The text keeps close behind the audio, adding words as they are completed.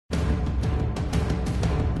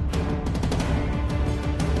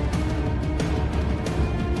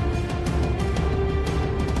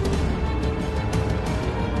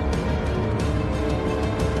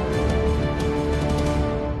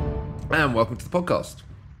and welcome to the podcast.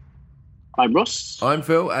 I'm Ross. I'm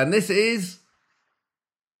Phil, and this is...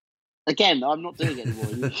 Again, I'm not doing it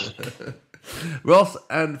anymore. Ross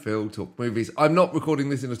and Phil talk movies. I'm not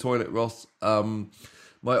recording this in a toilet, Ross.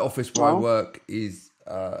 My office where I work is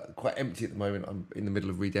quite empty at the moment. I'm in the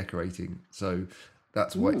middle of redecorating, so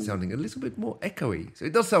that's why it's sounding a little bit more echoey. So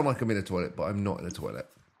it does sound like I'm in a toilet, but I'm not in a toilet.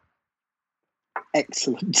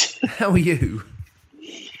 Excellent. How are you?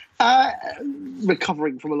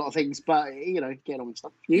 Recovering from a lot of things, but, getting on with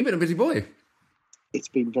stuff. You've been a busy boy. It's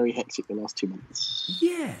been very hectic the last 2 months.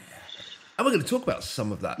 Yeah. And we're going to talk about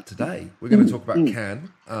some of that today. We're going to talk about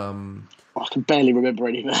Cannes. I can barely remember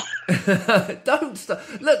any of that. Don't stop.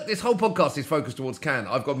 Look, this whole podcast is focused towards Cannes.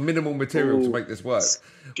 I've got minimal material to make this work. It's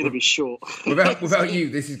going to be short. Without you,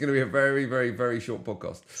 this is going to be a very, very, very short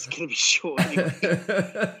podcast. It's going to be short anyway.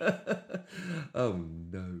 Oh,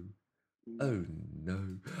 no. Oh, no.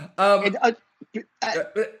 I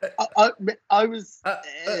was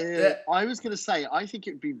going to say, I think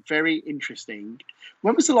it would be very interesting.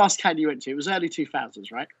 When was the last Cannes you went to? It was early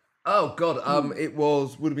 2000s, right? Oh, God. It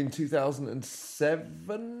would have been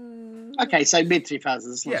 2007. Okay, so mid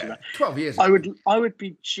 2000s. Yeah, 12 years ago. I would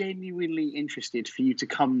be genuinely interested for you to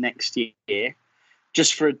come next year,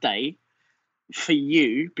 just for a day, for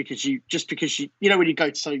you, because you when you go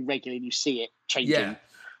to something regularly and you see it changing. Yeah.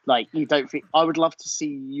 Like, you don't think... I would love to see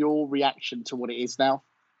your reaction to what it is now.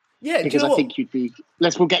 Yeah, because I think you'd be...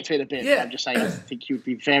 We'll get to it in a bit. Yeah. But I'm just saying, I think you'd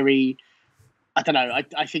be very... I don't know. I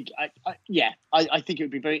think it would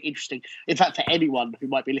be very interesting. In fact, for anyone who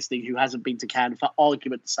might be listening who hasn't been to Cannes, for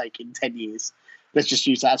argument's sake, in 10 years, let's just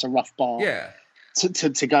use that as a rough bar. Yeah.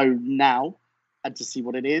 To go now and to see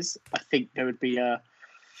what it is, I think there would be a...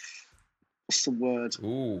 What's the word?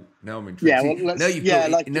 Ooh, now I'm intrigued. Yeah,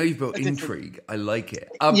 now you've built intrigue. I like it.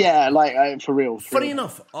 For real. Funny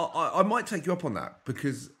enough, I might take you up on that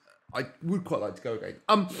because I would quite like to go again.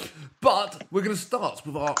 But we're going to start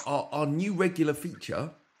with our new regular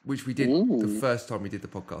feature, which we did the first time we did the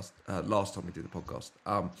podcast, last time we did the podcast,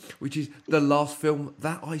 which is the last film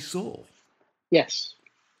that I saw. Yes.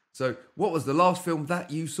 So, what was the last film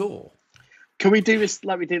that you saw? Can we do this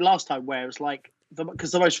like we did last time, where it was like,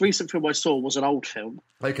 because the most recent film I saw was an old film.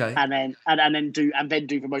 Okay. And then do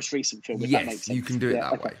the most recent film. If that makes sense. You can do it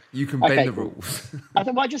that way. You can bend the rules.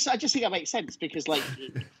 I just think that makes sense because, like,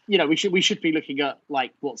 we should be looking at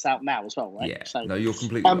like what's out now as well, right? Yeah. So, no, you're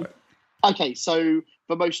completely right. Okay, so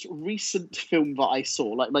the most recent film that I saw,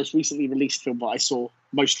 like most recently released film that I saw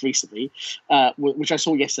most recently, which I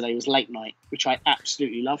saw yesterday, was Late Night, which I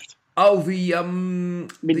absolutely loved. Oh, the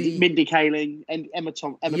Mindy Kaling and Emma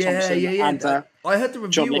Thompson. Yeah. And, I heard the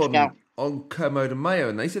John review Lithgow on Kermode and Mayo,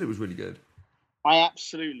 and they said it was really good. I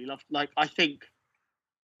absolutely loved. Like, I think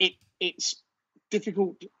it's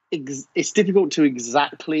difficult. It's difficult to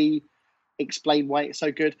exactly explain why it's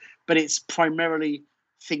so good, but it's primarily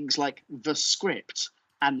things like the script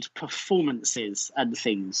and performances and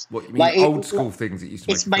things. What you mean, like old school things that used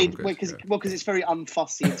to make it made because it's very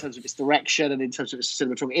unfussy in terms of its direction and in terms of its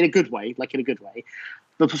cinematography in a good way.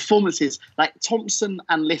 The performances, like Thompson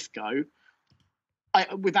and Lithgow,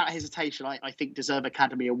 without hesitation, I think deserve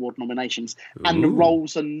Academy Award nominations. Ooh. And the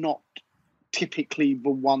roles are not typically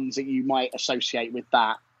the ones that you might associate with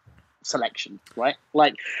that selection, right?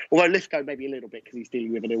 Like, although Lithgow maybe a little bit because he's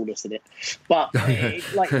dealing with an illness in it, but but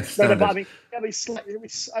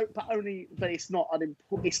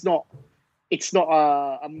it's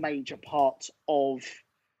not a major part of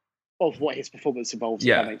what his performance involves.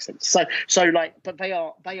 Yeah. If that makes sense. So like, but they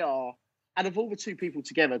are, and of all the two people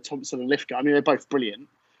together, Thompson and Lithgow, I mean, they're both brilliant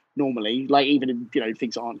normally, like even in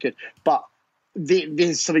things that aren't good, but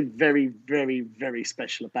there's something very, very, very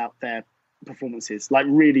special about their performances, like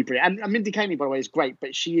really brilliant. And Mindy Kaling, by the way, is great,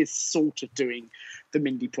 but she is sort of doing the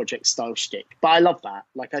Mindy Project style shtick. But I love that.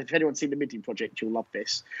 Like, if anyone's seen the Mindy Project, you'll love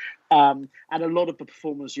this. And a lot of the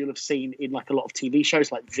performers you'll have seen in like a lot of TV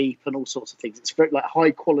shows like Veep and all sorts of things. It's very like high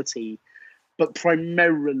quality, but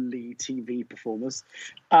primarily TV performers.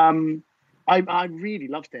 I really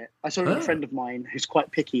loved it. I saw it with a friend of mine who's quite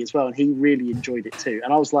picky as well, and he really enjoyed it too.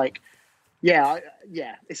 And I was like, yeah,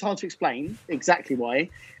 it's hard to explain exactly why.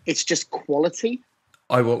 It's just quality.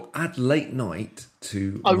 I will add Late Night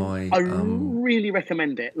to my... I really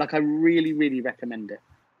recommend it. Like, I really, really recommend it.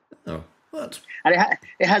 Oh, what? And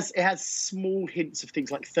it has small hints of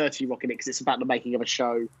things like 30 Rock in it because it's about the making of a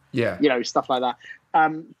show. Yeah. Stuff like that.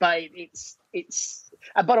 But it's...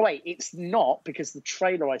 And by the way, it's not, because the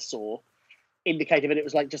trailer I saw indicated that it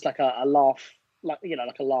was like just like a laugh, like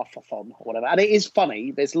a laugh-a-thon or whatever. And it is funny.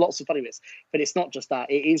 There's lots of funny bits, but it's not just that.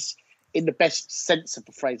 It is, in the best sense of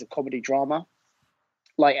the phrase, a comedy drama.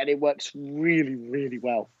 Like, and it works really, really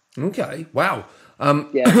well. Okay, wow.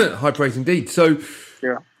 Yeah. High praise indeed. So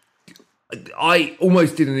Yeah. I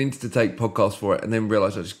almost did an Insta-Take podcast for it and then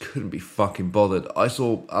realised I just couldn't be fucking bothered. I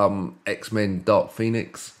saw X-Men Dark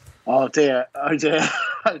Phoenix. Oh dear. Oh dear.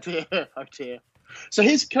 Oh dear. Oh dear. So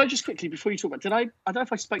can I just quickly, before you talk about, I don't know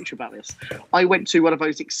if I spoke to you about this. I went to one of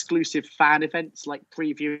those exclusive fan events, like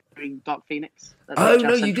previewing Dark Phoenix. Oh,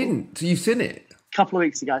 no, you didn't. So you've seen it? A couple of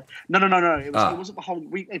weeks ago. No. It wasn't the whole.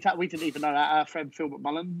 In fact, we didn't even know that. Our friend Phil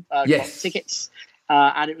McMullen got tickets.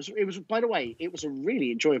 And it was. By the way, it was a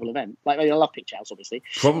really enjoyable event. Like, I love Picture House, obviously.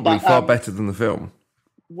 Probably far better than the film.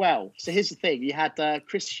 Well, so here's the thing: you had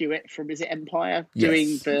Chris Hewitt from Empire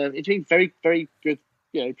doing very, very good,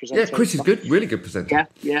 presenting. Yeah, Chris is good, really good presenter.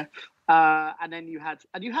 Yeah. And then you had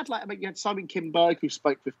you had Simon Kinberg, who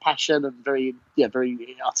spoke with passion and very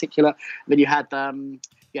articulate. And then you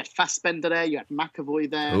had Fassbender there, you had McAvoy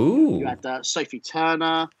there, Ooh. You had Sophie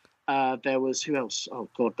Turner. There was who else? Oh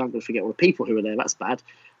God, I'm going to forget all the people who were there. That's bad.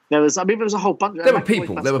 There was a whole bunch. There were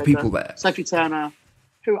people. There were people there. Sophie Turner.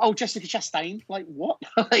 Jessica Chastain. Like what?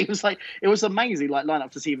 It was amazing. Like line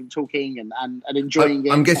up to see them talking and enjoying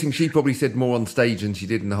it. I'm guessing she probably said more on stage than she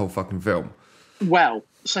did in the whole fucking film. Well,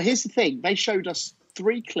 so here's the thing. They showed us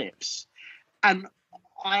 3 clips, and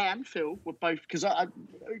I and Phil were both, because I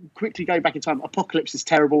quickly go back in time. Apocalypse is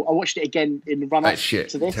terrible. I watched it again in the run-up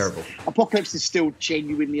to this. Terrible. Apocalypse is still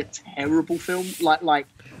genuinely a terrible film. Like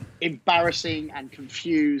embarrassing and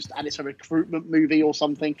confused, and it's a recruitment movie or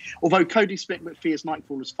something. Although Cody Smith-McPhee's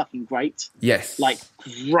Nightfall was fucking great. Yes. Like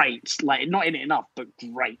great. Like not in it enough, but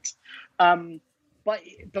great. But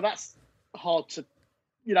that's hard to.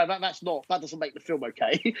 That doesn't make the film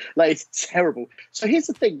okay. Like it's terrible. So here's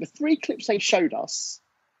the thing: the 3 clips they showed us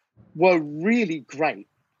were really great.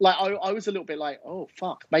 Like I was a little bit like, oh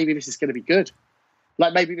fuck, maybe this is going to be good.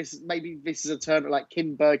 Like maybe this is a turn like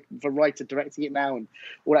Kinberg, the writer, directing it now and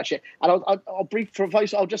all that shit. And I'll brief for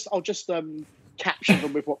those. I'll just capture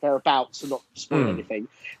them with what they're about to not spoil anything.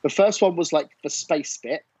 The first one was like the space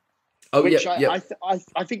bit, which I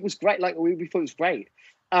think was great. Like we thought it was great.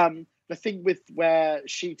 The thing with where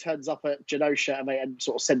she turns up at Genosha and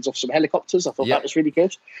sort of sends off some helicopters, I thought that was really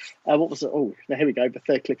good. What was it? Oh, here we go. The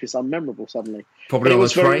 3rd clip is unmemorable suddenly. Probably on a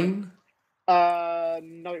train?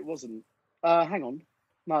 No, it wasn't. Hang on.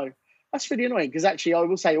 No. That's really annoying because actually I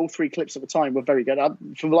will say all 3 clips at the time were very good.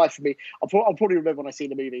 For the life of me, I'll probably remember when I see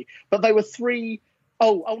the movie. But they were 3...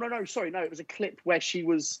 Oh, no, sorry. No, it was a clip where she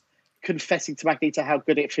was confessing to Magneto how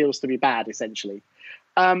good it feels to be bad, essentially.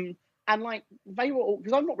 And like they were all,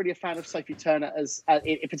 because I'm not really a fan of Sophie Turner as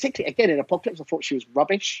particularly again in Apocalypse. I thought she was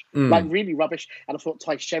rubbish, like really rubbish. And I thought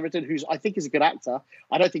Ty Sheridan, who's I think is a good actor,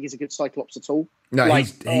 I don't think he's a good Cyclops at all. No,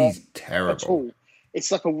 he's terrible at all.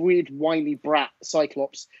 It's like a weird whiny brat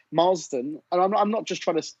Cyclops. Marsden, and I'm not just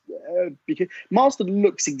trying to because Marsden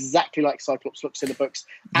looks exactly like Cyclops looks in the books,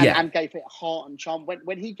 and gave it heart and charm.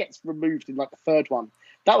 When he gets removed in like the 3rd one.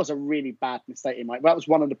 That was a really bad mistake in that was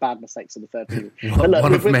one of the bad mistakes in the 3rd movie.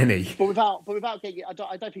 One of many. But without getting, I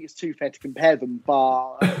don't think it's too fair to compare them.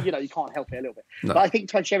 But you can't help it a little bit. No. But I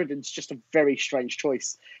think Ty Sheridan's just a very strange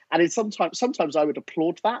choice, and sometimes I would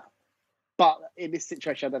applaud that. But in this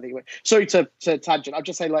situation, I don't think it would. Sorry to tangent. I'll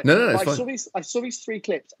just say no, I saw these 3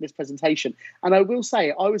 clips in this presentation, and I will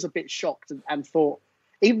say I was a bit shocked and thought,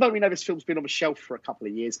 even though we know this film's been on the shelf for a couple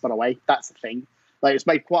of years, by the way, that's the thing. Like it was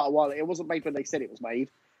made quite a while. It wasn't made when they said it was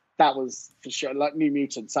made. That was for sure. Like New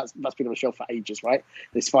Mutants, that's been on the shelf for ages, right?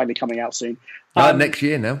 It's finally coming out soon. Next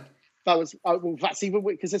year now. That was that's even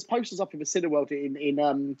because there's posters up in the Cineworld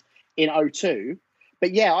in 02.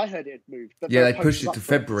 But yeah, I heard it had moved. But they pushed it to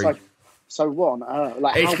February. So what?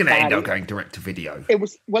 It's going to end up going direct to video. It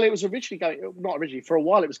was originally not originally for a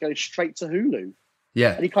while. It was going straight to Hulu.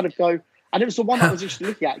 Yeah, and you kind of go, and it was the one I was just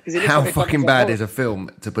looking at because how fucking bad is a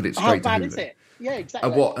film to put it straight to Hulu? How bad is it? Yeah, exactly.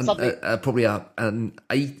 Probably an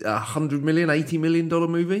 $100 million, $80 million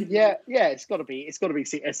movie. Yeah, it's got to be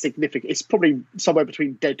a significant. It's probably somewhere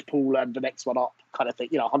between Deadpool and the next one up, kind of thing.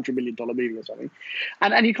 $100 million movie or something.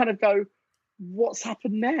 And you kind of go, what's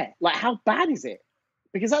happened there? Like, how bad is it?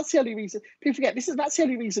 Because that's the only reason people forget. That's the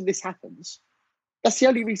only reason this happens. That's the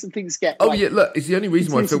only reason things get. Oh yeah, look, it's the only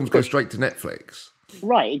reason why films go straight to Netflix.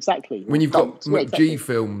 Right, exactly. When you've got McG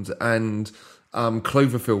films and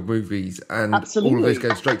Cloverfield movies and all of those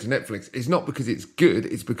go straight to Netflix, it's not because it's good,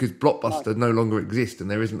 it's because Blockbuster no longer exists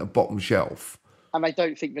and there isn't a bottom shelf. And they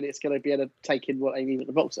don't think that it's going to be able to take in what they need at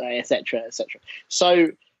the box, etc., etc.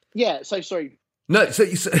 So, sorry. No,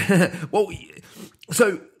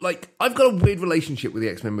 so like I've got a weird relationship with the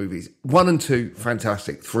X-Men movies. 1 and 2,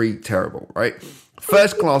 fantastic. 3, terrible. Right?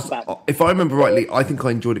 First Class, if I remember rightly, I think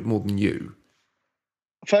I enjoyed it more than you.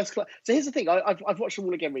 First Class. So here's the thing. I've watched them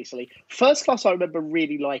all again recently. First Class, I remember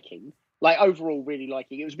really liking. Like overall, really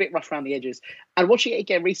liking. It was a bit rough around the edges. And watching it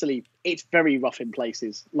again recently, it's very rough in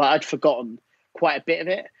places. Like I'd forgotten quite a bit of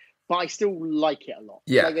it, but I still like it a lot.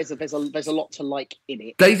 Yeah. Like there's a lot to like in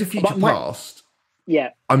it. Days of Future Past.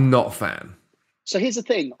 Yeah. I'm not a fan. So here's the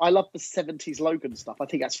thing. I love the 70s Logan stuff. I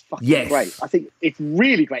think that's fucking great. I think it's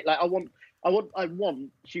really great. Like I want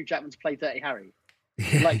Hugh Jackman to play Dirty Harry.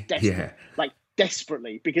 Like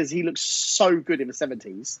desperately, because he looks so good in the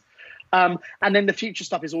 70s. And then the future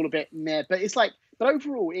stuff is all a bit meh, but it's like, but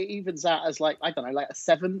overall it evens out as like, I don't know, like a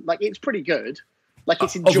 7. Like it's pretty good. Like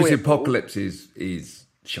it's enjoyable. Obviously, Apocalypse is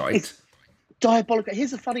shite. It's diabolical.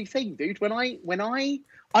 Here's the funny thing, dude. When I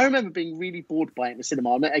remember being really bored by it in the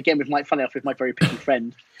cinema. Again, with my very picky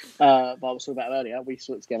friend, I was talking about earlier. We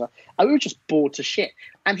saw it together, and we were just bored to shit.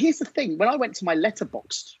 And here's the thing: when I went to my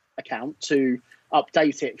Letterboxd account to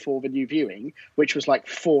update it for the new viewing, which was like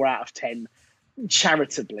 4 out of 10,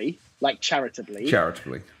 charitably,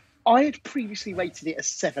 I had previously rated it a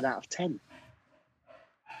 7 out of 10.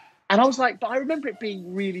 And I was like, but I remember it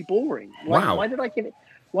being really boring. Like, wow. Why did I give it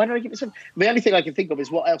 7? The only thing I can think of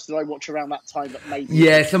is what else did I watch around that time that made me...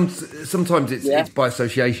 Yeah, sometimes it's by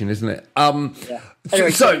association, isn't it? Yeah.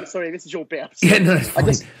 Anyway, sorry, this is your bit. Yeah, no, it's fine.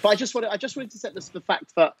 I just wanted to set this the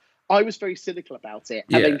fact that I was very cynical about it.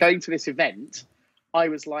 And then going to this event, I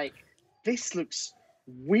was like, this looks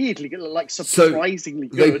weirdly good, like surprisingly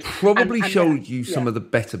good. They probably showed you some of the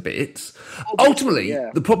better bits. Ultimately,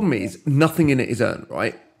 the problem is nothing in it is earned,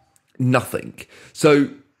 right? Nothing. So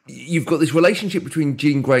you've got this relationship between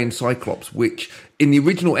Jean Grey and Cyclops, which in the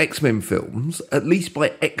original X-Men films, at least by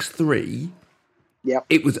X3,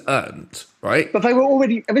 it was earned, right? But they were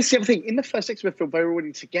already, and this is the other thing, in the first X-Men film, they were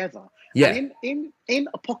already together. Yeah. And in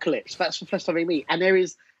Apocalypse, that's the first time they meet, and there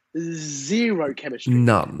is zero chemistry.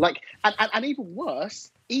 None. Like, and even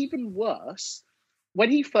worse,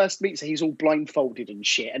 when he first meets her, he's all blindfolded and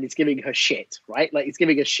shit, and he's giving her shit, right? Like, he's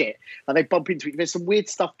giving her shit. And they bump into it. There's some weird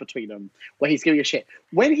stuff between them where he's giving her shit.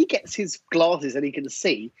 When he gets his glasses and he can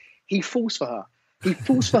see, he falls for her. He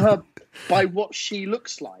falls for her by what she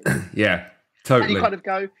looks like. Yeah, totally. And you kind of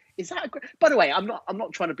go, is that a great... By the way, I'm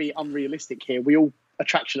not trying to be unrealistic here. We all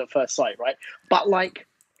attraction at first sight, right? But, like...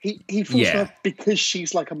 He falls for her because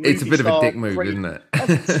she's like a movie It's a bit star, of a dick move, isn't it?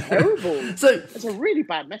 That's terrible. So it's a really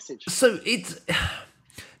bad message. So it's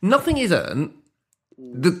nothing is earned.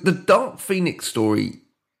 The Dark Phoenix story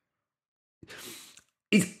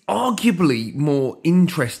is arguably more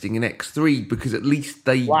interesting in X3 because at least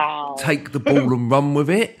they take the ball and run with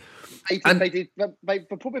it. They did. The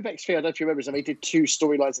problem with X3, I don't know if you remember, is that they did 2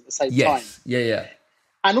 storylines at the same time. Yeah.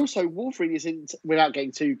 And also, Wolverine is without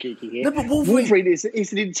getting too geeky here. No, but Wolverine is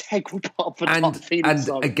an integral part of the Dark Phoenix.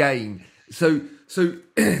 And again, so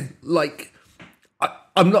like, I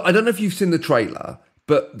don't know if you've seen the trailer,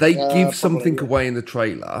 but they give something away in the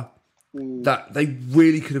trailer that they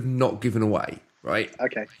really could have not given away, right?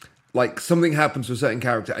 Okay. Like something happens to a certain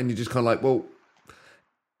character, and you're just kind of like, well,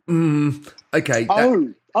 okay.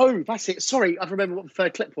 Oh, that's it. Sorry, I remember what the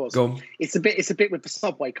third clip was. Go on. It's a bit with the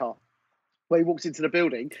subway car, where he walks into the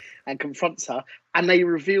building and confronts her, and they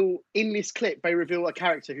reveal a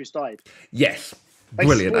character who's died. Yes.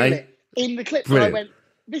 Brilliant, eh? In the clip, where I went,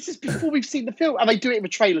 this is before we've seen the film, and they do it in the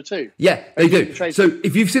trailer too. Yeah, they do. So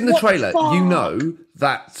if you've seen the trailer, you know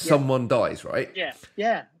that someone dies, right?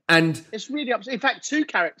 Yeah. And it's really upsetting. In fact, two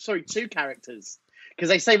characters. Because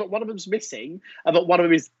they say that one of them's missing, but one of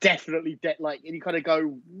them is definitely dead. Like, and you kind of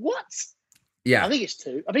go, what? Yeah. I think it's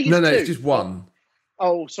 2. I think it's 2. No, it's just 1.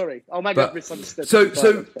 Oh, sorry. Oh, maybe I've misunderstood.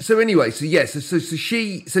 So anyway, so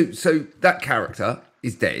that character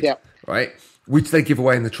is dead, right? Which they give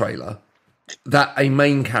away in the trailer. That a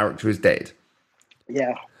main character is dead.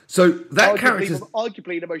 Yeah. So that character's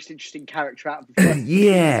arguably the most interesting character out of the film.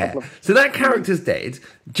 Yeah. So that character's dead.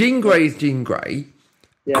 Jean Grey is Jean Grey.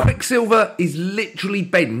 Yeah. Quicksilver is literally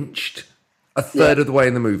benched a third of the way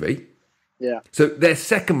in the movie. Yeah. So their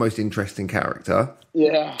second most interesting character,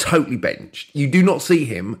 totally benched. You do not see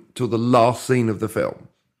him till the last scene of the film.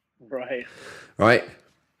 Right?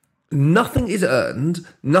 Nothing is earned.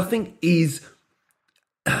 Nothing is...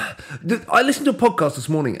 I listened to a podcast this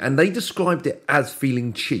morning and they described it as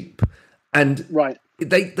feeling cheap. And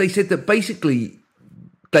they said that basically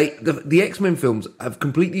the X-Men films have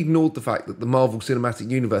completely ignored the fact that the Marvel Cinematic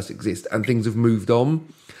Universe exists and things have moved on.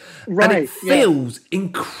 And it feels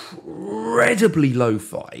incredibly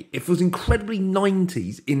lo-fi. It feels incredibly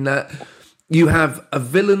 90s in that you have a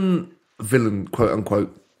villain, quote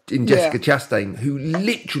unquote, in Jessica Chastain, who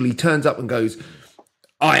literally turns up and goes,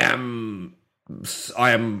 I am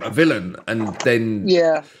a villain. And then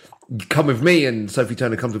come with me, and Sophie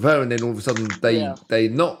Turner comes with her, and then all of a sudden they're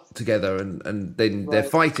not together, and then they're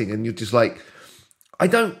fighting, and you're just like, you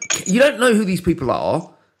don't know who these people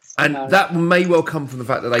are, and that may well come from the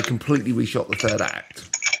fact that they completely reshot the third act.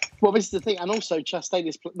 Well, this is the thing, and also Chastain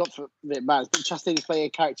is not for it matters, but Chastain is playing a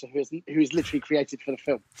character who is literally created for the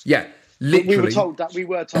film. Yeah, literally. We were told that. To be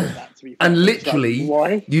fair. And literally,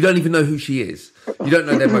 why? You don't even know who she is. You don't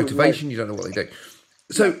know their motivation. You don't know what they do.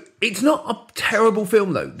 So it's not a terrible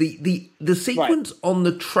film, though. The sequence on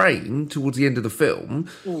the train towards the end of the film,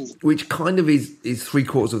 which kind of is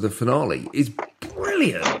 3/4 of the finale, is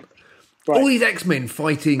brilliant. Right. All these X-Men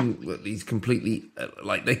fighting these completely,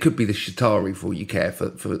 they could be the Shatari for all you care,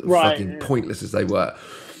 for fucking pointless as they were.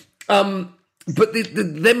 But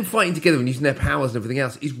them fighting together and using their powers and everything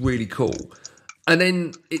else is really cool. And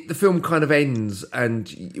then the film kind of ends and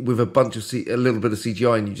with a bunch of a little bit of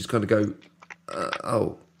CGI, and you just kind of go,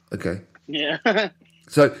 oh, okay. Yeah.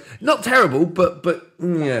 So not terrible, but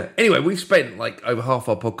yeah. Anyway, we've spent over half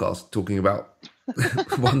our podcast talking about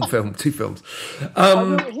one film, two films.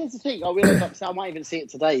 Here's the thing. I might even see it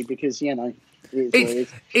today because it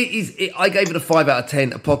is. I gave it a 5 out of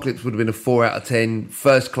 10. Apocalypse would have been a 4 out of 10.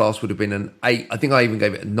 First Class would have been an 8. I think I even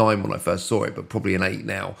gave it a 9 when I first saw it, but probably an 8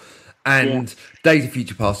 now. And Days of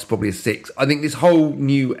Future Past is probably a 6. I think this whole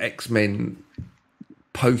new X-Men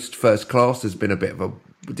post First Class has been a bit of a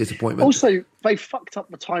disappointment. Also, they fucked up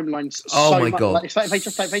the timelines. Oh my god! They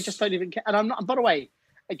just don't even care. And I'm not. By the way,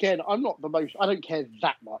 again, I'm not the most. I don't care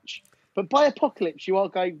that much. But by Apocalypse, you are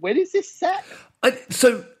going, when is this set? When is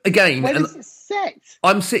it set?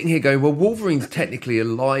 I'm sitting here going, well, Wolverine's technically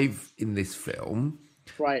alive in this film,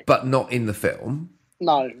 right? But not in the film.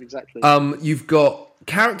 No, exactly. You've got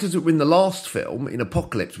characters that were in the last film in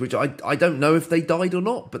Apocalypse, which I don't know if they died or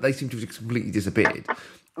not, but they seem to have completely disappeared.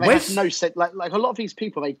 They have no set. Like a lot of these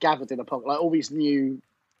people, they gathered in Apocalypse, all these new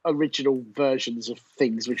original versions of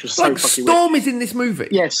things, which was so fucking Storm weird. is in this movie.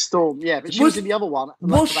 Yes, Storm. Yeah, but she was in the other one.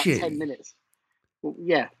 Was for she? 10 minutes. Well,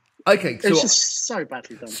 yeah. Okay, so it's just so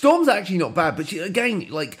badly done. Storm's actually not bad, but she, again,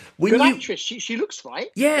 when good actress. She looks right.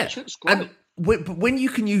 Yeah, she looks great. And when you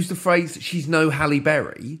can use the phrase "she's no Halle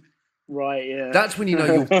Berry," right? Yeah, that's when you know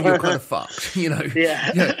you're kind of fucked.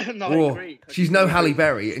 Yeah. No, I agree. She's no Halle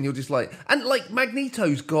Berry, and you're just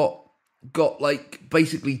Magneto's got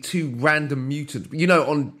basically two random mutants.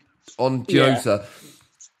 On Geosa.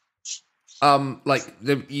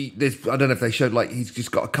 There's I don't know if they showed he's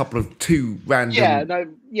just got a couple of two random. Yeah.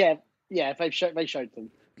 They showed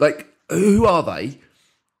them. Who are they?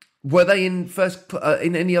 Were they in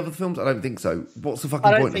in any other films? I don't think so. What's the fucking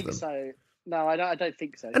point of them? I don't think so. No, I don't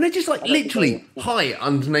think so. And they're just literally, hi,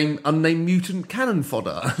 unnamed mutant cannon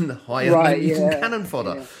fodder, and hi, unnamed mutant cannon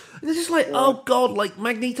fodder. Yeah. And they're just oh god,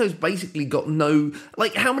 Magneto's basically got no,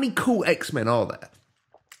 how many cool X-Men are there?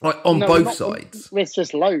 Both sides. There's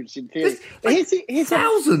just loads in theory. Here's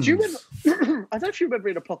thousands. Do you remember, I don't know if you remember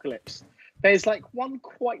in Apocalypse, there's one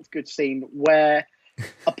quite good scene where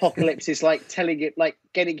Apocalypse is telling it,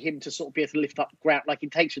 getting him to sort of be able to lift up ground, he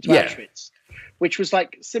takes her to Auschwitz, which was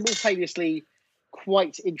simultaneously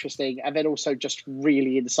quite interesting and then also just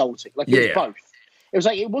really insulting. It was both. It was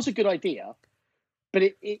it was a good idea, but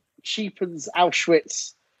it cheapens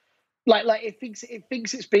Auschwitz. It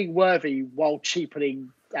thinks it's being worthy while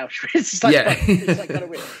cheapening Auschwitz. It's kind of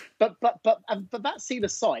weird. But that scene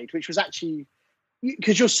aside, which was actually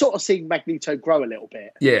because you're sort of seeing Magneto grow a little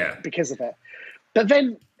bit, because of it. But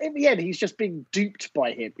then in the end, he's just being duped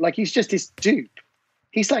by him. He's just this dupe.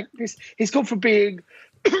 He's this. He's gone from being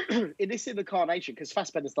in this incarnation, because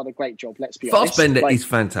Fassbender's done a great job. Let's be honest. Fassbender is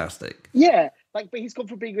fantastic. Yeah, but he's gone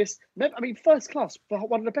from being this. I mean, First Class. But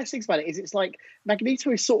one of the best things about it is it's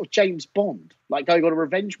Magneto is sort of James Bond, going on a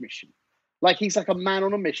revenge mission. He's a man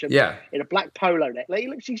on a mission. In a black polo net.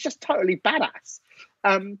 He's just totally badass.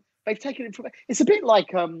 They've taken him from. It's a bit like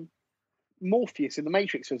Morpheus in the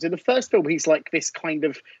Matrix films. In the first film, he's this kind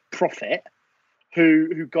of prophet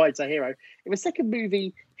who guides a hero. In the second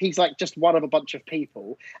movie, he's just one of a bunch of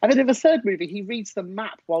people. And then in the third movie, he reads the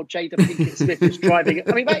map while Jada Pinkett Smith is driving.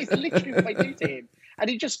 I mean, that is literally what they do to him. And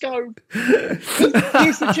he just go,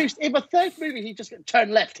 he's reduced. In the third movie, he just turn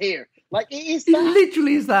left here. It is that. It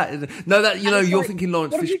literally is that. No, that you're thinking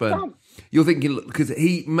Lawrence Fishburne. You're thinking because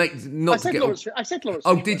he makes I said Lawrence Oh,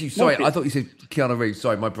 Fishburne. did you? Sorry, I thought you said Keanu Reeves.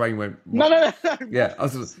 Sorry, my brain went. No. Yeah,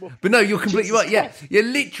 but no, you're completely right. Yeah, you're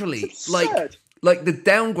literally the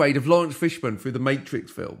downgrade of Lawrence Fishburne through the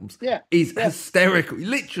Matrix films. Is hysterical.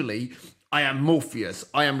 Literally, I am Morpheus.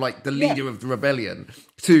 I am the leader of the rebellion.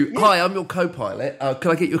 Hi, I'm your co-pilot.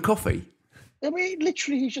 Can I get you a coffee? I mean,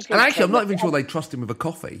 literally, he's just. And actually, I'm not even sure they trust him with a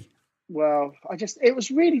coffee. Well, it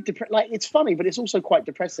was really like it's funny, but it's also quite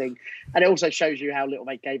depressing, and it also shows you how little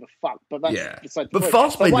they gave a fuck. But that's beside the But point.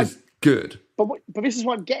 Fassbender's good. But this is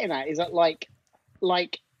what I'm getting at is that like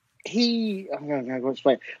he, I don't know how to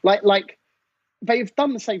explain. Like they've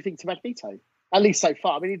done the same thing to Magneto, at least so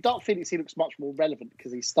far. I mean, in Dark Phoenix, he looks much more relevant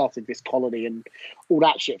because he started this colony and all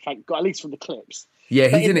that shit. Thank God, at least from the clips. Yeah,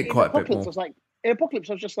 he's in it quite a bit more. In Apocalypse,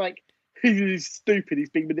 I was just like, he's stupid. He's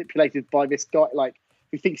being manipulated by this guy, like,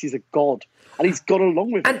 who thinks he's a god, and he's gone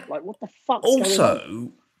along with it. Like, what the fuck?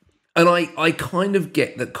 Also, and I kind of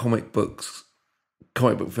get that comic book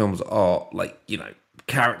films are like, you know,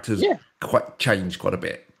 characters quite change quite a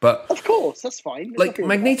bit, but of course that's fine. Like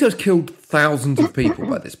Magneto's killed thousands of people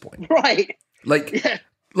by this point, right? Like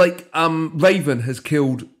Raven has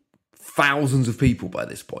killed thousands of people by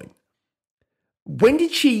this point. When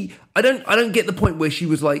did she? I don't get the point where she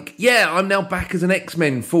was like, "Yeah, I'm now back as an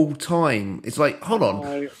X-Men full time." It's like, hold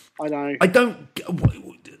on, I know. I don't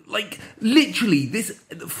like literally. This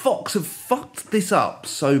Fox have fucked this up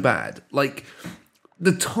so bad. Like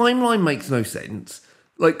the timeline makes no sense.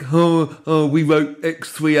 Like, we wrote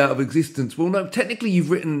X3 out of existence. Well, no, technically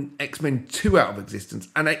you've written X-Men 2 out of existence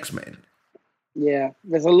and X-Men. Yeah,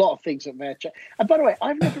 there's a lot of things that they're... And by the way,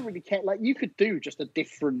 I've never really cared. Like, you could do just a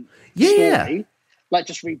different story. Like,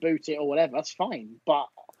 just reboot it or whatever. That's fine. But...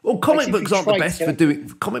 Well, comic books aren't the best for doing...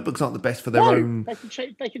 Comic books aren't the best for their own...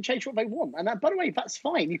 They can change what they want. And by the way, that's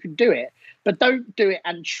fine. You can do it. But don't do it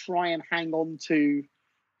and try and hang on to...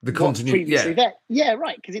 The continuity. Yeah,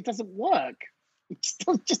 right. Because it doesn't work.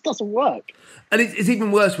 It just doesn't work. And it's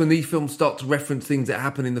even worse when these films start to reference things that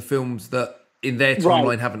happen in the films that in their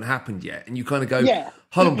timeline haven't happened yet. And you kind of go,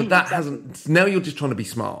 hold on, but that hasn't... Now you're just trying to be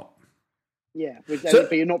smart. Yeah,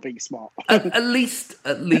 but you're not being smart. at least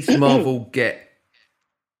Marvel get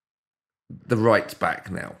the rights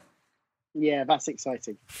back now. Yeah, that's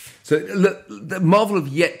exciting. So look, Marvel have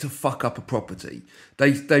yet to fuck up a property.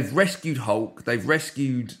 They've rescued Hulk. They've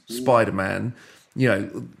rescued Spider-Man. You know,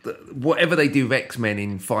 whatever they do with X-Men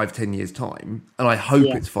in 5-10 years' time, and I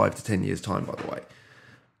hope it's 5 to 10 years' time, by the way.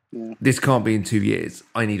 Yeah. This can't be in 2 years.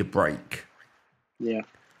 I need a break. Yeah.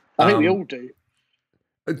 I think we all do.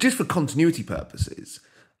 Just for continuity purposes.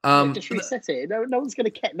 Just reset it. No one's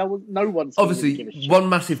going to care. No one's obviously, give a shit. One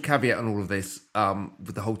massive caveat on all of this,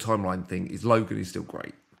 with the whole timeline thing, is Logan is still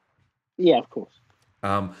great. Yeah, of course.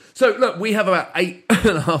 So, look, we have about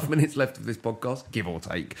 8.5 minutes left of this podcast, give or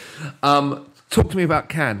take. Talk to me about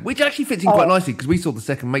Cannes, which actually fits in quite nicely because we saw the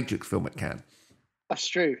second Matrix film at Cannes. That's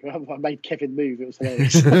true. I made Kevin move. It was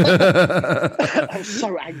hilarious. I was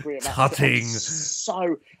so angry about Tutting.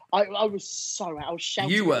 I was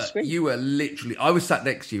shouting. You were literally. I was sat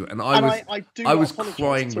next to you, and I was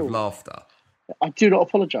crying with laughter. I do not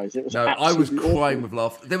apologise. It was I was crying awful. with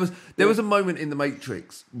laughter. There was a moment in the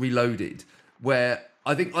Matrix Reloaded where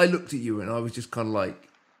I think I looked at you and I was just kind of like,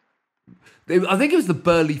 I think it was the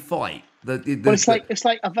Burley fight. It's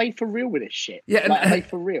like, are they for real with this shit? Yeah, are they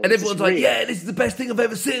for real? And everyone's like, yeah, this is the best thing I've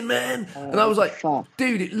ever seen, man. And I was like,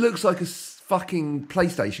 dude, it looks like a fucking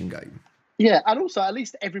PlayStation game. Yeah, and also at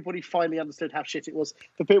least everybody finally understood how shit it was.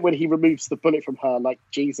 The bit when he removes the bullet from her, like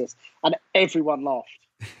Jesus, and everyone laughed.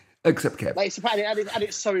 Except Kev. And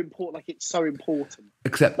it's so important. Like, it's so important.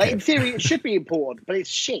 Except Kev. In theory, it should be important, but it's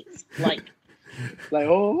shit. Except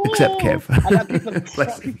Kev.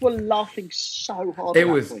 And people were laughing so hard. It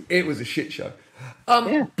was a shit show.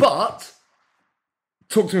 But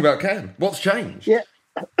talk to me about Cannes. What's changed? Yeah.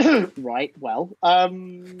 Right. Well,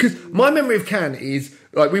 because my memory of Cannes is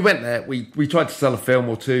like we went there. We tried to sell a film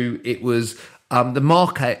or two. It was the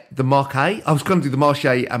Marquee. I was going to do the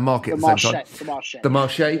Marché and Market at the same time. The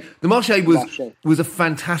Marché. The Marché was a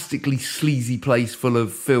fantastically sleazy place full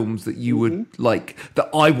of films that you would like, that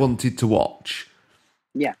I wanted to watch.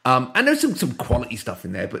 Yeah. And there was some quality stuff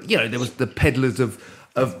in there, but you know, there was the peddlers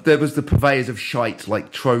there was the purveyors of shite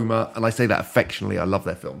like Troma, and I say that affectionately. I love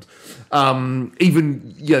their films.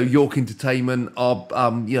 Even York Entertainment,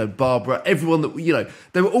 Barbara, everyone that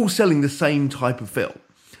they were all selling the same type of film.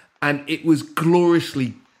 And it was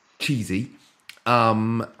gloriously cheesy.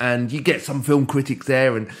 And you get some film critics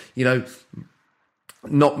there and,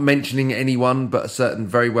 not mentioning anyone, but a certain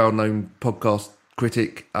very well-known podcast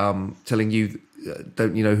critic telling you,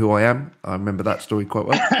 don't you know who I am? I remember that story quite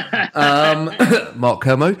well. Mark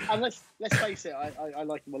Kermode. And let's face it, I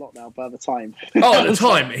like him a lot now, but at the time. At the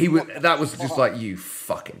time, that was just like, you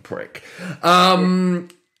fucking prick.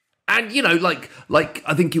 And like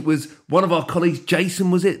I think it was one of our colleagues, Jason,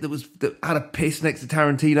 was it, that had a piss next to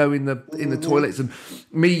Tarantino in the toilets, and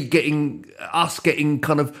us getting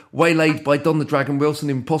kind of waylaid by Don the Dragon Wilson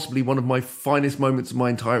in possibly one of my finest moments of my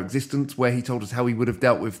entire existence, where he told us how he would have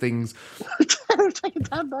dealt with things with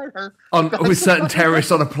certain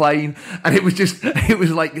terrorists on a plane, and it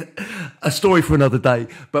was like a story for another day,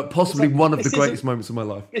 but possibly one of the greatest moments of my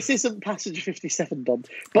life. This isn't Passenger 57, Don,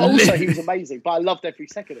 but also he was amazing. But I loved every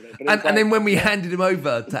second of it. And then when we handed him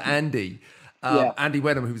over to Andy, Andy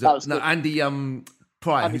Wenham, who's Andy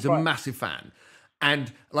Pryor, who's a massive fan.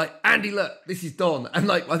 And like, Andy, look, this is Don. And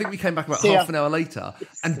like, I think we came back about half an hour later,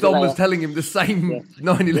 and Don was telling him the same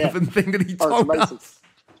 9/11 thing that he told us.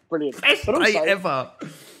 Brilliant. Best day ever.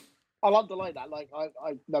 I'll underline that. Like,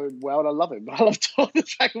 I know him well and I love him. I love Don the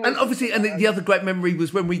Dragon. And obviously, and the other great memory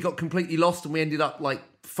was when we got completely lost and we ended up like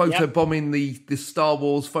photo bombing the Star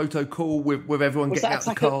Wars photo call with everyone getting out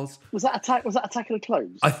the cars. Was that Attack of the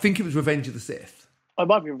Clones? I think it was Revenge of the Sith. I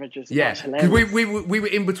might be Revenge of the Sith. Yeah, because we were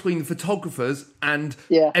in between the photographers and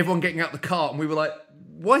everyone getting out the car, and we were like,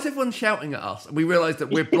 why is everyone shouting at us? And we realised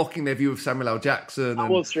that we're blocking their view of Samuel L. Jackson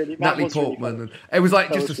and Natalie Portman. Really, and it was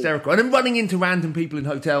like just hysterical. And then running into random people in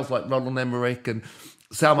hotels like Roland Emmerich and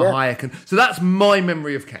Salma Hayek. And so that's my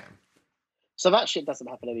memory of Cannes. So that shit doesn't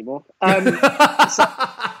happen anymore. None of that.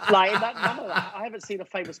 I haven't seen a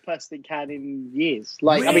famous person in Cannes in years.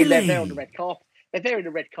 Like, really? I mean, they're there on the red carpet. They're there in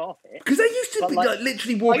the red carpet. Because they used to be like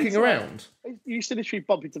literally walking around. You used to literally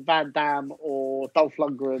bump into Van Damme or Dolph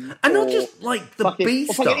Lundgren. And not just like the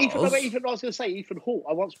B-stars. Even, I was going to say Ethan Hawke.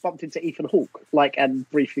 I once bumped into Ethan Hawke and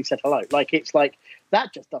briefly said hello. Like, it's like,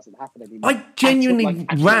 that just doesn't happen anymore. I genuinely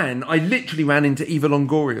I literally ran into Eva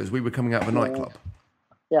Longoria as we were coming out of a nightclub.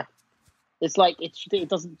 Yeah. It's like, it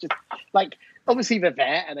doesn't just, like, obviously they're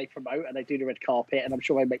there and they promote and they do the red carpet and I'm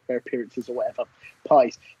sure they make their appearances or whatever,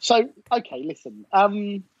 pies. So, okay, listen, I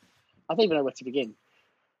don't even know where to begin.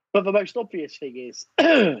 But the most obvious thing is,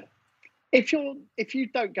 if you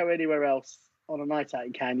don't go anywhere else on a night out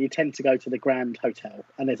in Cannes, you tend to go to the Grand Hotel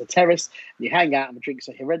and there's a terrace and you hang out and the drinks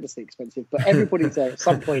are horrendously expensive, but everybody's there at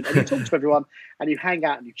some point and you talk to everyone and you hang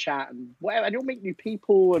out and you chat and whatever, and you'll meet new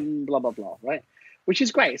people and blah, blah, blah, right? Which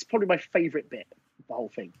is great. It's probably my favourite bit of the whole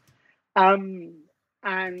thing.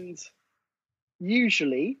 And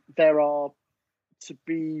usually there are to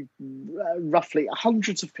be roughly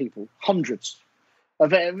hundreds of people,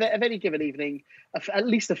 of any given evening, at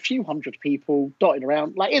least a few hundred people dotting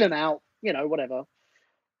around, like in and out, whatever.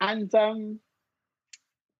 And the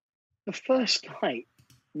first night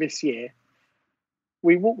this year,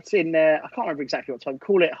 we walked in there, I can't remember exactly what time,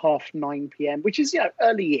 call it 9:30 p.m, which is,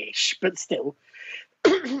 early-ish, but still.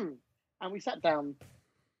 And we sat down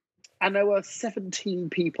and there were 17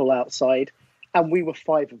 people outside and we were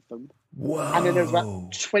 5 of them. Whoa. And then there was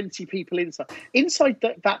about 20 people inside. Inside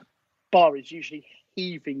that bar is usually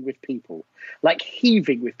heaving with people.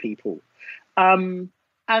 And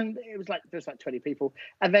it was like, there's like 20 people.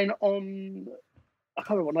 And then on, I can't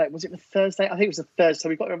remember what night, was it the Thursday? I think it was the Thursday. So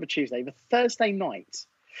we got there on the Tuesday. The Thursday night,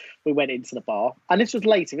 we went into the bar. And this was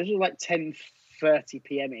later. This was like 10:30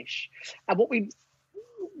 p.m.-ish. And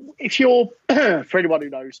if you're, for anyone who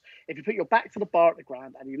knows, if you put your back to the bar at the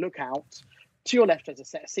Grand and you look out, to your left there's a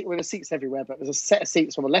set of seats, well, there's seats everywhere, but there's a set of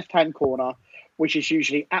seats on the left-hand corner, which is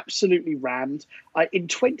usually absolutely rammed. In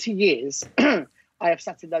 20 years, I have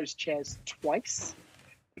sat in those chairs twice,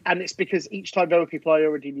 and it's because each time there were people I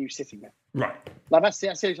already knew sitting there. Right. Like, that's the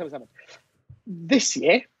only time it's happened. This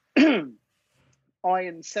year, I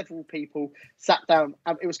and several people sat down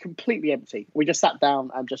and it was completely empty. We just sat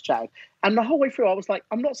down and just chatted. And the whole way through, I was like,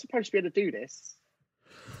 I'm not supposed to be able to do this.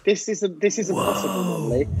 This isn't possible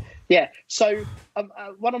normally. Yeah. So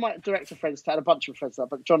one of my director friends, had a bunch of friends,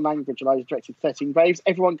 but John Langridge and I directed 13 Graves.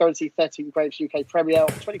 Everyone go and see 13 Graves UK premiere on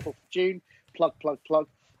 24th of June. Plug.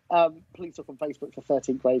 Please look on Facebook for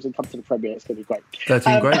 13 Graves and come to the premiere. It's going to be great.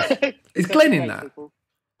 13 Graves. Is Glenn in that? People.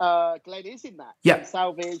 Glenn is in that. Yeah.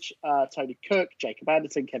 Salvage, Tony Cook, Jacob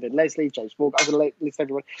Anderson, Kevin Leslie, James Morgan. I'm going to list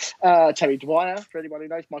everyone. Terry Dwyer, for anyone who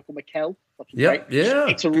knows, Michael McKell. Yeah.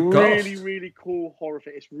 It's a really cool horror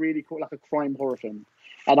film. It's really cool, like a crime horror film.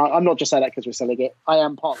 And I'm not just saying that because we're selling it. I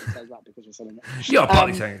am partly saying that because we're selling it. You are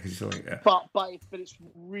partly saying it because you're selling it, yeah. But it's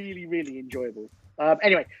really, really enjoyable.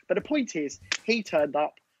 Anyway, but the point is, he turned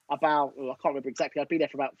up about, I can't remember exactly, I'd been there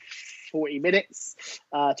for about 40 minutes,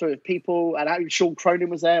 talking with people, and Sean Cronin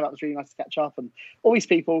was there. That was really nice to catch up, and all these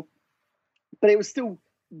people. But it was still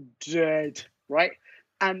dead, right?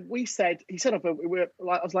 And he said, I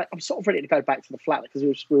was like, I'm sort of ready to go back to the flat because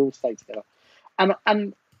we all stayed together.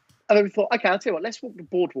 And And then we thought, okay, I'll tell you what, let's walk the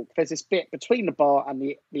boardwalk. There's this bit between the bar and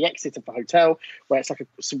the exit of the hotel where it's like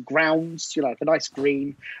some grounds, like a nice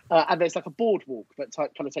green. And there's like a boardwalk that kind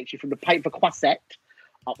of takes you from the Croisette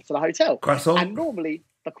up to the hotel. Croissant. And normally,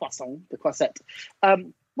 the Croisette.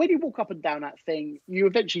 When you walk up and down that thing, you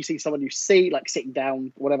eventually see someone you see, like sitting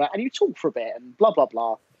down, whatever, and you talk for a bit and blah, blah,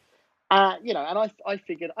 blah. And I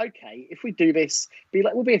figured, okay, if we do this,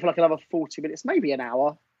 we'll be here for like another 40 minutes, maybe an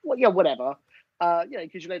hour. Well, yeah, whatever.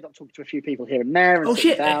 Because you'll end up talking to a few people here and there. And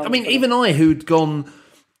shit. I mean, even I, who'd gone,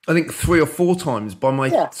 I think 3 or 4 times, by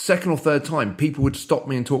my second or third time, people would stop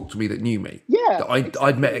me and talk to me that knew me. Yeah. That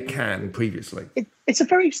I'd met at Cannes previously. It's a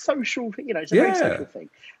very social thing, it's a very social thing.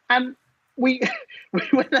 And we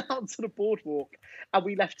went out to the boardwalk and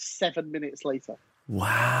we left 7 minutes later.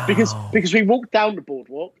 Wow. Because we walked down the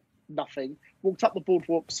boardwalk, nothing. Walked up the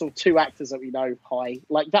boardwalk, saw 2 actors that we know, hi.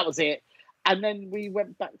 Like, that was it. And then we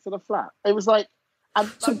went back to the flat. It was like,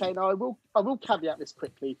 now I will caveat this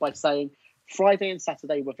quickly by saying Friday and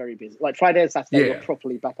Saturday were very busy. Like Friday and Saturday were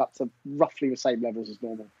properly back up to roughly the same levels as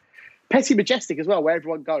normal. Petty Majestic as well, where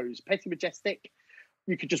everyone goes. Petty Majestic,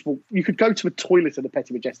 you could just walk. You could go to a toilet in the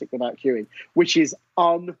Petty Majestic without queuing, which is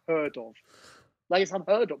unheard of. Like, it's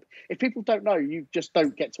unheard of. If people don't know, you just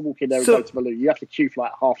don't get to walk in there and go to the loo. You have to queue for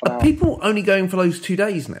like half an hour. Are people only going for those 2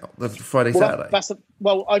 days now? The Friday, Saturday?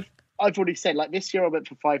 I've already said, like, this year I went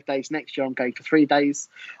for 5 days. Next year I'm going for 3 days.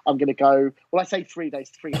 I'm going to go. Well, I say 3 days,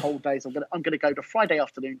 3 whole days. I'm going to go the Friday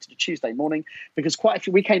afternoon to the Tuesday morning because quite a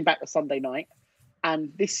few. We came back the Sunday night,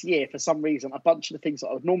 and this year for some reason a bunch of the things that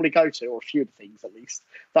I would normally go to, or a few of the things at least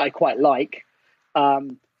that I quite like,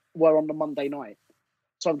 were on the Monday night.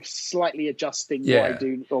 So I'm slightly adjusting what I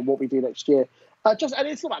do or what we do next year. And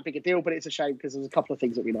it's not that big a deal, but it's a shame because there's a couple of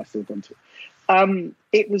things that we nice to have gone to.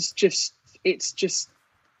 It's just.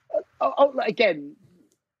 Again,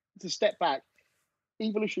 to step back,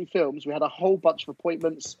 Evolutionary Films, we had a whole bunch of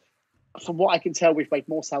appointments. From what I can tell, we've made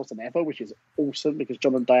more sales than ever, which is awesome because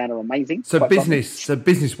John and Diane are amazing. So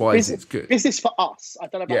business-wise, it's good. Business for us. I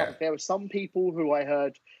don't know about there were some people who I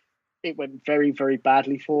heard it went very, very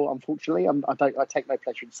badly for, unfortunately. I take no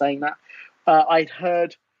pleasure in saying that. I'd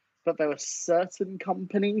heard that there were certain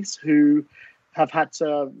companies who have had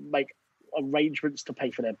to make arrangements to pay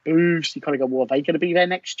for their booths. You kind of go, well, are they going to be there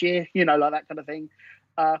next year? Like that kind of thing.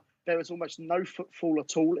 There was almost no footfall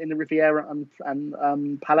at all in the Riviera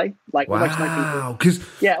and Palais. Like, almost no people. Wow, because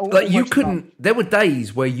you couldn't. None. There were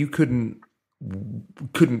days where you couldn't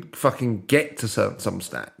fucking get to some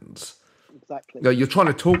stands. Exactly. You're trying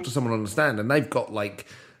to talk to someone on the stand, and they've got like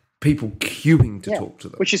people queuing to talk to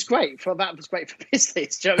them, which is great. That was great for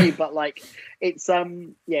business. Do you know what I mean? But like, it's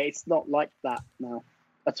it's not like that now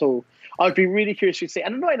at all. I'd be really curious to see,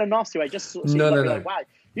 and not in a nasty way, just sort of like, wow,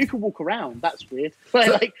 you can walk around. That's weird.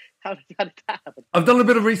 Like, how did that happen? I've done a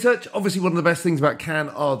bit of research. Obviously, one of the best things about Cannes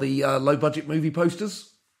are the low-budget movie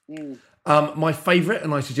posters. My favourite,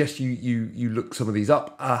 and I suggest you look some of these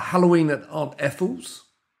up, Halloween at Aunt Ethel's.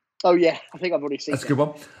 Oh, yeah. I think I've already seen That's a good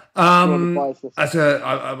one. I'm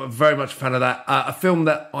very much a fan of that. A film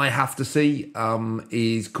that I have to see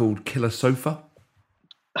is called Killer Sofa.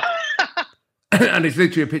 And it's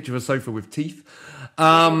literally a picture of a sofa with teeth.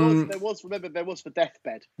 There was for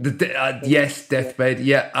Deathbed. Yes, Deathbed,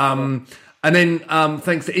 yeah. And then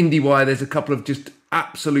thanks to IndieWire, there's a couple of just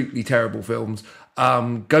absolutely terrible films.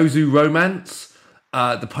 Gozu Romance.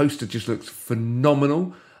 The poster just looks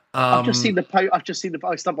phenomenal. I've just seen the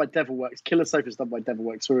it's done by Devilworks. Killer Sofa's done by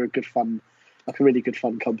Devilworks. We're a really good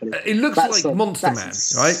fun company. It looks like Monster Man,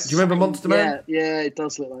 right? Do you remember Monster Man? Yeah, it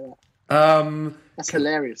does look like that. That's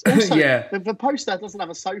hilarious. Also, the poster doesn't have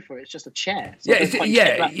a sofa; it's just a chair. So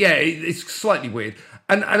it's slightly weird,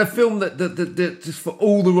 and a film that just for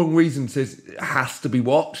all the wrong reasons has to be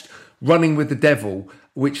watched. Running with the Devil,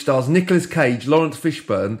 which stars Nicolas Cage, Lawrence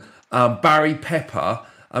Fishburne, Barry Pepper.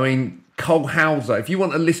 I mean, Cole Hauser. If you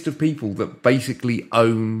want a list of people that basically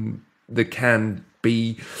own the Cannes.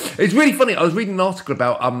 It's really funny. I was reading an article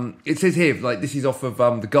about it says here, like, this is off of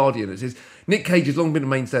The Guardian. It says Nick Cage has long been a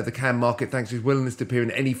mainstay of the Cannes market thanks to his willingness to appear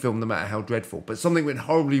in any film, no matter how dreadful. But something went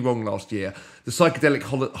horribly wrong last year. The psychedelic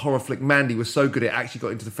horror flick Mandy was so good it actually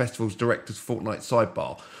got into the festival's director's fortnight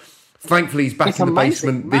sidebar. Thankfully, he's back in the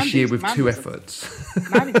basement this year with two efforts.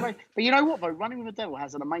 But you know what, though? Running with the Devil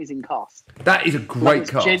has an amazing cast. That is a great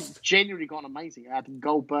cast. Genuinely got an amazing. Adam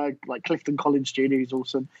Goldberg, like Clifton Collins Jr., who's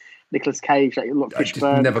awesome. Nicolas Cage, like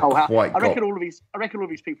Fishburne, Cole Hauser. I reckon all of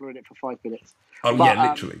these people are in it for 5 minutes. Oh, but,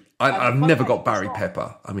 literally. I've never got Barry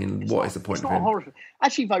Pepper. I mean, what is the point of him? Horror film.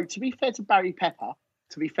 Actually, though, to be fair to Barry Pepper,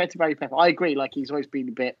 I agree. Like, he's always been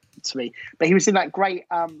a bit to me, but he was in that great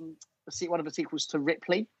one of the sequels to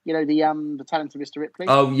Ripley. You know, the Talented Mr. Ripley.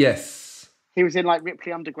 Oh yes. He was in like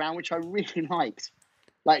Ripley Underground, which I really liked,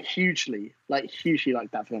 like hugely liked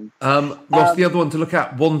that film. Ross, the other one to look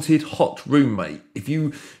at, Wanted Hot Roommate. If you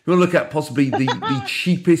want to look at possibly the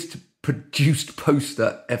cheapest produced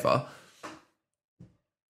poster ever.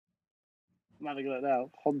 I'm having a look now.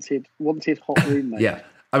 Wanted Hot Roommate. Yeah.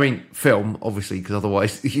 I mean, film, obviously, because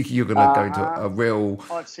otherwise you're going to go into a real...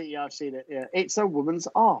 I've seen it, yeah. It's a woman's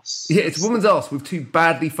arse. Yeah, it's a woman's arse with two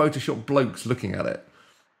badly photoshopped blokes looking at it.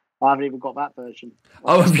 I haven't even got that version.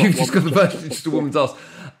 You've just got the version, just a woman's arse.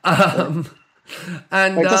 And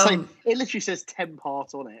it literally says 10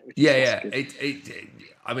 part on it. Yeah.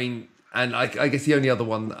 I mean, and I guess the only other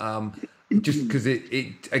one... just because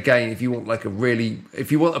it again, if you want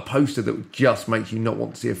a poster that just makes you not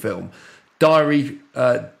want to see a film, Dairy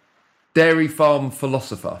Farm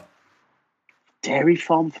Philosopher. Dairy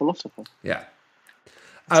Farm Philosopher. Yeah,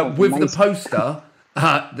 with the poster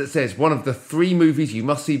that says one of the 3 movies you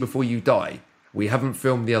must see before you die. We haven't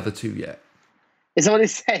filmed the other 2 yet. Is that what it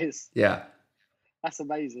says? Yeah, that's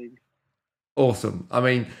amazing. Awesome. I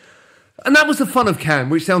mean, and that was the fun of Cannes,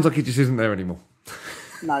 which sounds like it just isn't there anymore.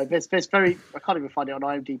 No, there's very... I can't even find it on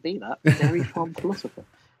IMDb, that. Dairy Farm Philosopher.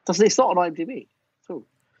 It's not on IMDb at all.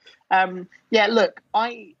 Yeah, look,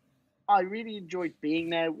 I really enjoyed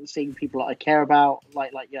being there, seeing people that I care about,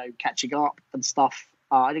 like you know, catching up and stuff.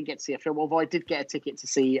 I didn't get to see a film, although I did get a ticket to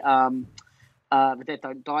see The Dead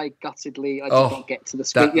Don't Die, guttedly. I did not get to the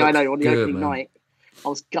screen. Yeah, I know, on the opening night. I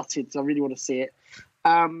was gutted, so I really want to see it.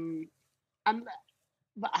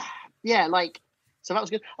 Yeah, like... So that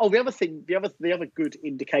was good. Oh, the other good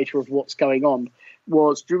indicator of what's going on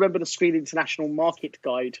was, do you remember the Screen International Market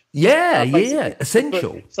Guide? Yeah,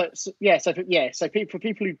 essential. So for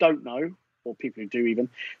people who don't know, or people who do even,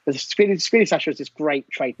 the Screen International is this great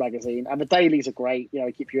trade magazine, and the dailies are great. You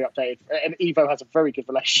know, keep you updated. And Evo has a very good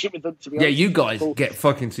relationship with them. To be honest, you guys get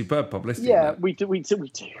fucking superb publicity. Yeah, we do,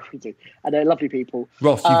 and they're lovely people.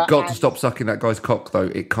 Ross, you've got to stop sucking that guy's cock,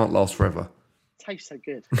 though. It can't last forever. Tastes so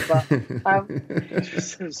good, but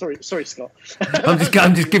sorry, Scott.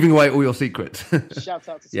 I'm just giving away all your secrets. Shout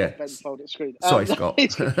out to Scott Ben Fold at Screen. Sorry, Scott.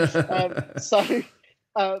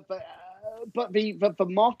 But the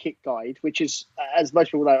market guide, which is, as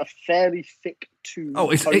most people know, a fairly thick tome.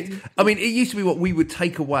 It used to be what we would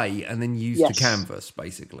take away and then use to canvas,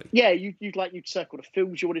 basically. Yeah, you'd circle the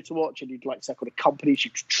films you wanted to watch, and you'd circle the companies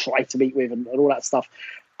you'd try to meet with, and all that stuff.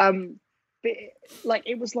 But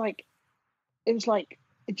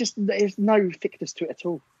there's no thickness to it at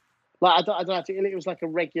all. Like I don't know. It was like a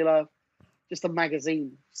regular, just a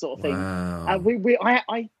magazine sort of thing. Wow. And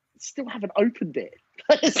I still haven't opened it.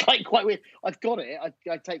 It's like quite weird. I've got it. I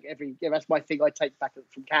take that's my thing. I take back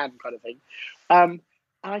from Cannes kind of thing. And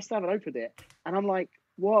I still haven't opened it. And I'm like,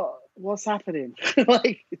 what's happening?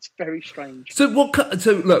 Like, it's very strange. So look,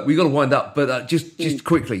 we got to wind up, but just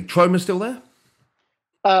quickly, Troma's still there?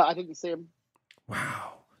 I didn't see him. Wow.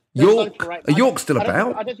 York still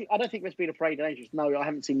about? I don't think there's been a parade in ages. No, I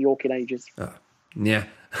haven't seen York in ages. Yeah.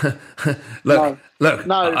 Look.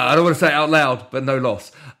 No. I don't want to say it out loud, but no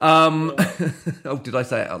loss. Oh, did I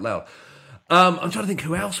say it out loud? I'm trying to think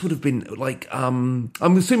who else would have been I'm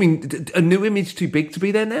assuming a New Image too big to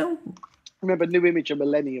be there now. Remember, New Image and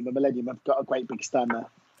Millennium have got a great big stand there.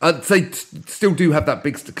 They still do have that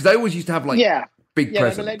big because they always used to have big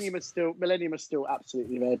presence. Millennium is still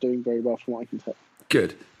absolutely there, doing very well from what I can tell.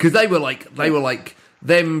 Good, because they were like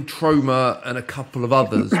them, Troma, and a couple of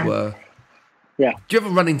others were. Yeah. Do you ever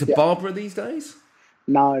run into Barbara these days?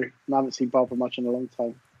 No, I haven't seen Barbara much in a long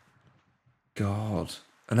time. God,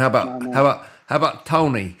 and how about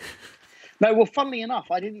Tony? No, well, funnily enough,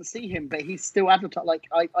 I didn't see him, but he's still advertised. Like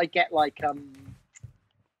I get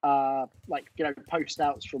post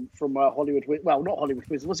outs from Hollywood. Well, not Hollywood.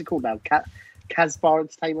 What's it called now? Casbar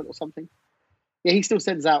Entertainment or something. Yeah, he still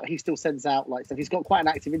sends out like stuff. He's got quite an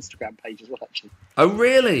active Instagram page as well, actually. Oh,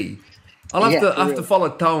 really? I'll have to follow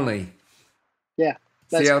Tony. Yeah,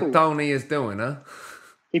 see how cool. Tony is doing, huh?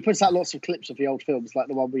 He puts out lots of clips of the old films, like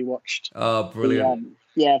the one we watched. Oh, brilliant!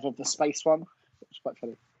 The space one. It's quite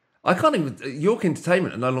funny. I can't even. York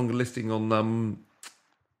Entertainment are no longer listing on.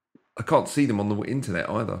 I can't see them on the internet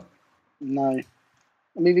either. No, I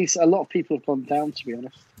mean, a lot of people have gone down, to be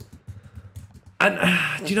honest. And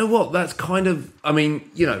do you know what? That's kind of. I mean,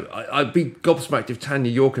 you know, I'd be gobsmacked if Tanya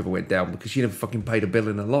York ever went down because she never fucking paid a bill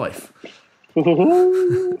in her life.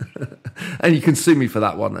 And you can sue me for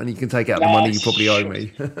that one, and you can take out the money you probably owe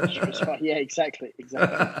me. Yeah, exactly.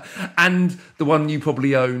 And the one you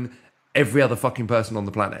probably own every other fucking person on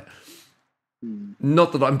the planet.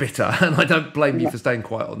 Not that I'm bitter, and I don't blame you for staying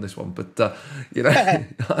quiet on this one, but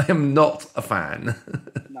I am not a fan.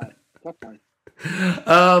 No, okay.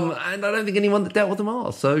 And I don't think anyone that dealt with them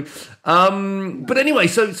are. So, but anyway,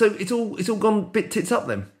 so it's all gone a bit tits up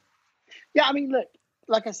then. Yeah, I mean, look,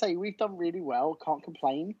 like I say, we've done really well. Can't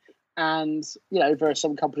complain. And there are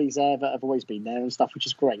some companies there that have always been there and stuff, which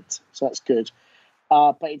is great. So that's good.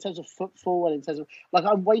 But in terms of footfall and in terms of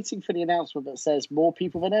I'm waiting for the announcement that says more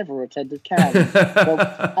people than ever attended Cannes,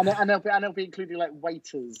 and they'll be including like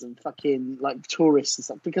waiters and fucking like tourists and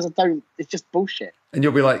stuff because it's just bullshit. And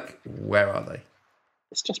you'll be like, where are they?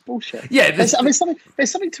 It's just bullshit. Yeah, there's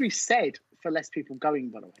something to be said for less people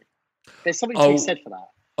going. By the way, there's something to be said for that.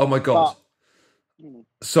 Oh my god.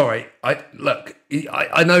 Sorry, I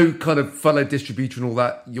know kind of fellow distributor and all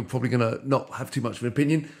that. You're probably gonna not have too much of an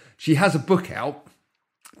opinion. She has a book out.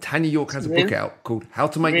 Tanya York has a book out called How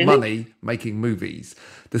to Make Money Making Movies.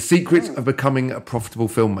 The Secrets of Becoming a Profitable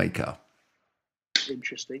Filmmaker.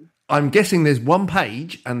 Interesting. I'm guessing there's one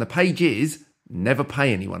page, and the page is never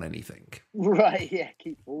pay anyone anything. Right, yeah.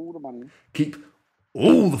 Keep all the money. Keep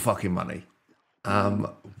all the fucking money.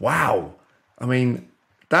 Wow. I mean,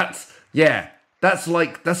 that's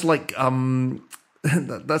like that's like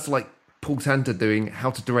Paul Santa doing How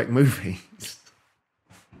to Direct Movies.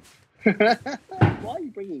 Why are you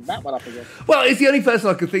bringing that one up again? Well, it's the only person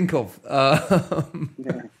I could think of.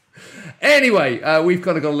 Anyway, we've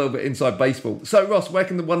kind of got a little bit inside baseball. So, Ross, where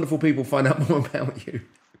can the wonderful people find out more about you?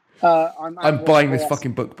 I'm buying this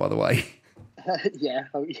fucking book, by the way. Yeah,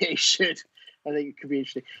 you should. I think it could be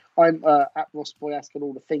interesting. I'm at Ross Boyask on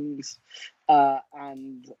all the things,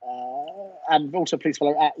 and also please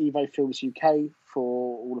follow at Evo Films UK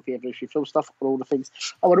for all of the evolutionary film stuff on all the things.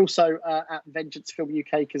 I would also at Vengeance Film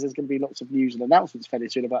UK because there's going to be lots of news and announcements fairly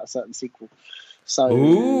soon about a certain sequel. So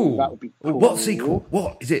that would be cool. What sequel?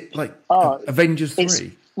 What is it like? Avengers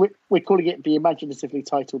 3? We're calling it the imaginatively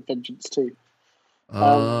titled Vengeance 2.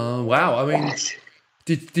 Wow! I mean,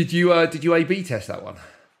 did you A/B test that one?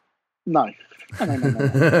 No. No.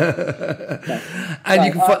 And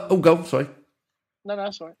you can find. Go. Sorry. No,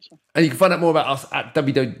 that's all right. And you can find out more about us at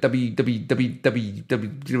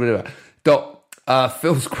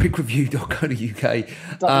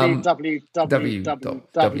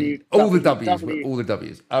www.philsquickreview.co.uk. All the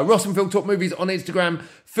W's. Ross and Phil Talk Movies on Instagram.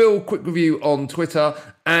 Phil Quick Review on Twitter.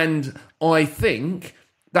 And I think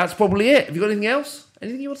that's probably it. Have you got anything else?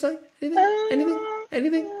 Anything you want to say?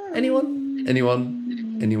 Anything? Anyone?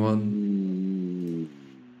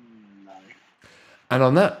 And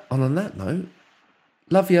on that note,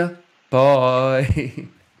 love ya. Bye.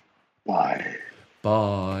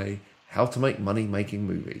 Bye. How to make money making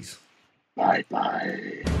movies. Bye.